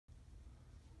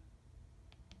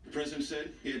The president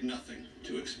said he had nothing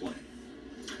to explain.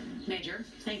 Major,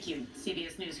 thank you.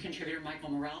 CBS News contributor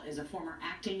Michael Morell is a former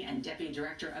acting and deputy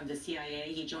director of the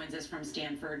CIA. He joins us from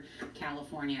Stanford,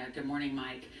 California. Good morning,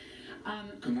 Mike.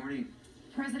 Good morning.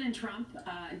 President Trump,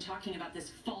 in talking about this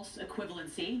false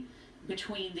equivalency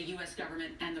between the U.S.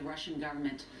 government and the Russian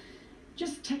government,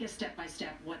 just take us step by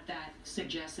step what that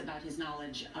suggests about his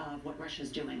knowledge of what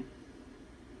Russia's doing.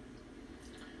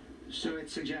 So it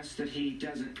suggests that he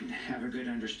doesn't have a good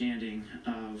understanding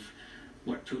of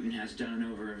what Putin has done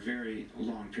over a very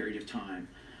long period of time.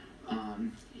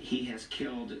 He has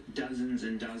killed dozens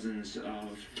and dozens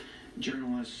of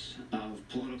journalists, of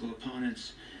political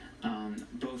opponents,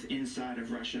 both inside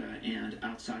of Russia and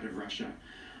outside of Russia.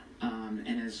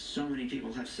 And as so many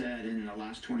people have said in the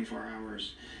last 24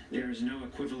 hours, there is no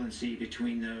equivalency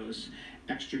between those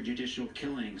extrajudicial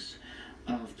killings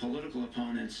of political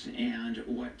opponents and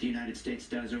what the United States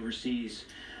does overseas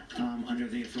under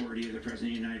the authority of the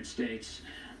President of the United States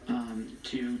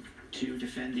to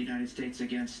defend the United States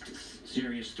against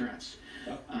serious threats.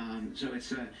 So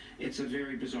it's a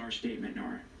very bizarre statement,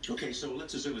 Nora. Okay, so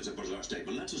let's assume it's a bizarre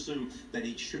statement. Let's assume that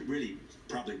he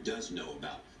probably does know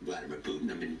about Vladimir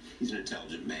Putin. I mean, he's an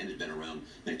intelligent man. He's been around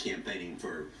and campaigning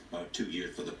for 2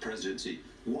 years for the presidency.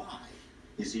 Why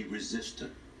is he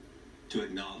resistant to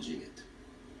acknowledging it?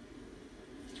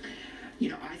 You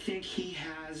know, I think he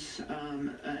has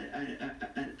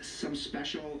some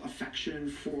special affection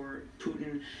for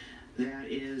Putin that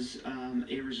is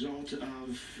a result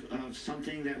of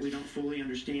something that we don't fully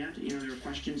understand. You know, there are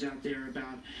questions out there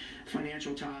about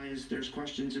financial ties. There's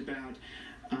questions about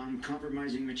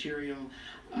compromising material.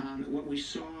 What we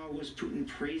saw was Putin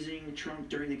praising Trump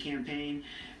during the campaign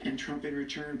and Trump in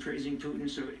return praising Putin,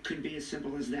 so it could be as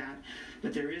simple as that.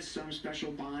 But there is some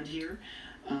special bond here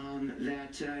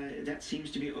that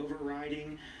seems to be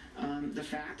overriding the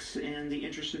facts and the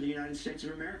interests of the United States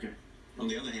of America. On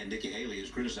the other hand, Nikki Haley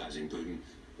is criticizing Putin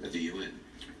at the UN.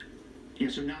 Yeah,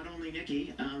 so not only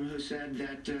Nikki, who said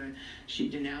that she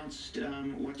denounced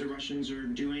what the Russians are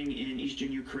doing in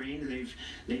eastern Ukraine.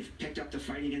 They've picked up the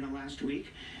fighting in the last week.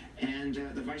 And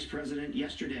the vice president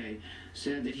yesterday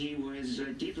said that he was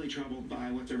deeply troubled by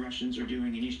what the Russians are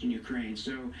doing in eastern Ukraine.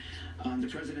 So the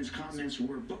president's comments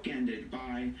were bookended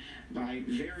by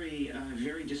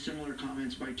very dissimilar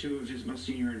comments by two of his most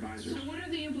senior advisors. So what are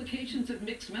the implications of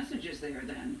mixed messages there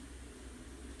then?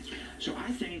 So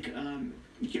I think,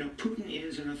 you know, Putin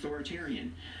is an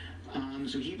authoritarian.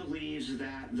 So he believes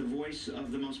that the voice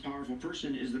of the most powerful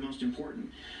person is the most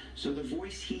important. So the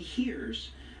voice he hears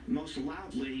most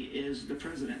loudly is the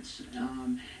president's,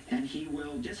 and he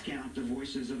will discount the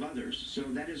voices of others. So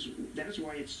that is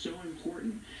why it's so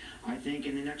important, I think,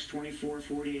 in the next 24,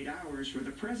 48 hours for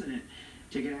the president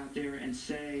to get out there and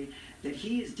say that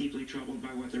he is deeply troubled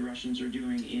by what the Russians are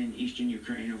doing in eastern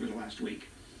Ukraine over the last week.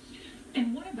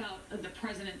 And what about the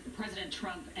President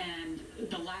Trump and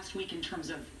the last week in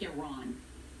terms of Iran?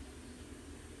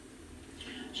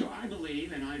 So I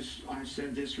believe, and I've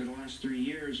said this for the last 3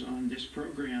 years on this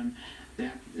program,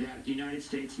 that the United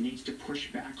States needs to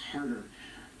push back harder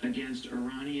against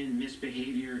Iranian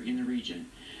misbehavior in the region.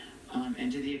 And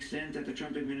to the extent that the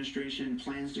Trump administration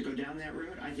plans to go down that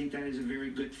road, I think that is a very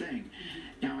good thing.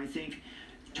 Now, I think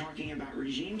talking about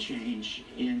regime change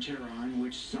in Tehran,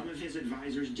 which some of his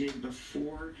advisors did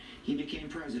before he became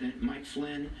president, Mike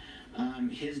Flynn,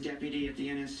 his deputy at the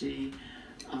NSC,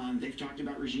 they've talked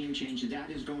about regime change. That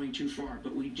is going too far.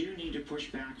 But we do need to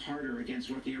push back harder against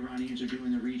what the Iranians are doing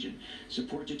in the region.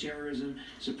 Support to terrorism,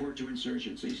 support to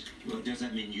insurgencies. Well, does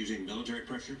that mean using military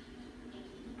pressure?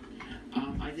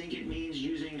 I think it means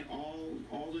using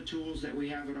all the tools that we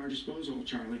have at our disposal,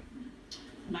 Charlie.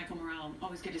 Michael Morell,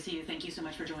 always good to see you. Thank you so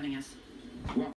much for joining us. Well.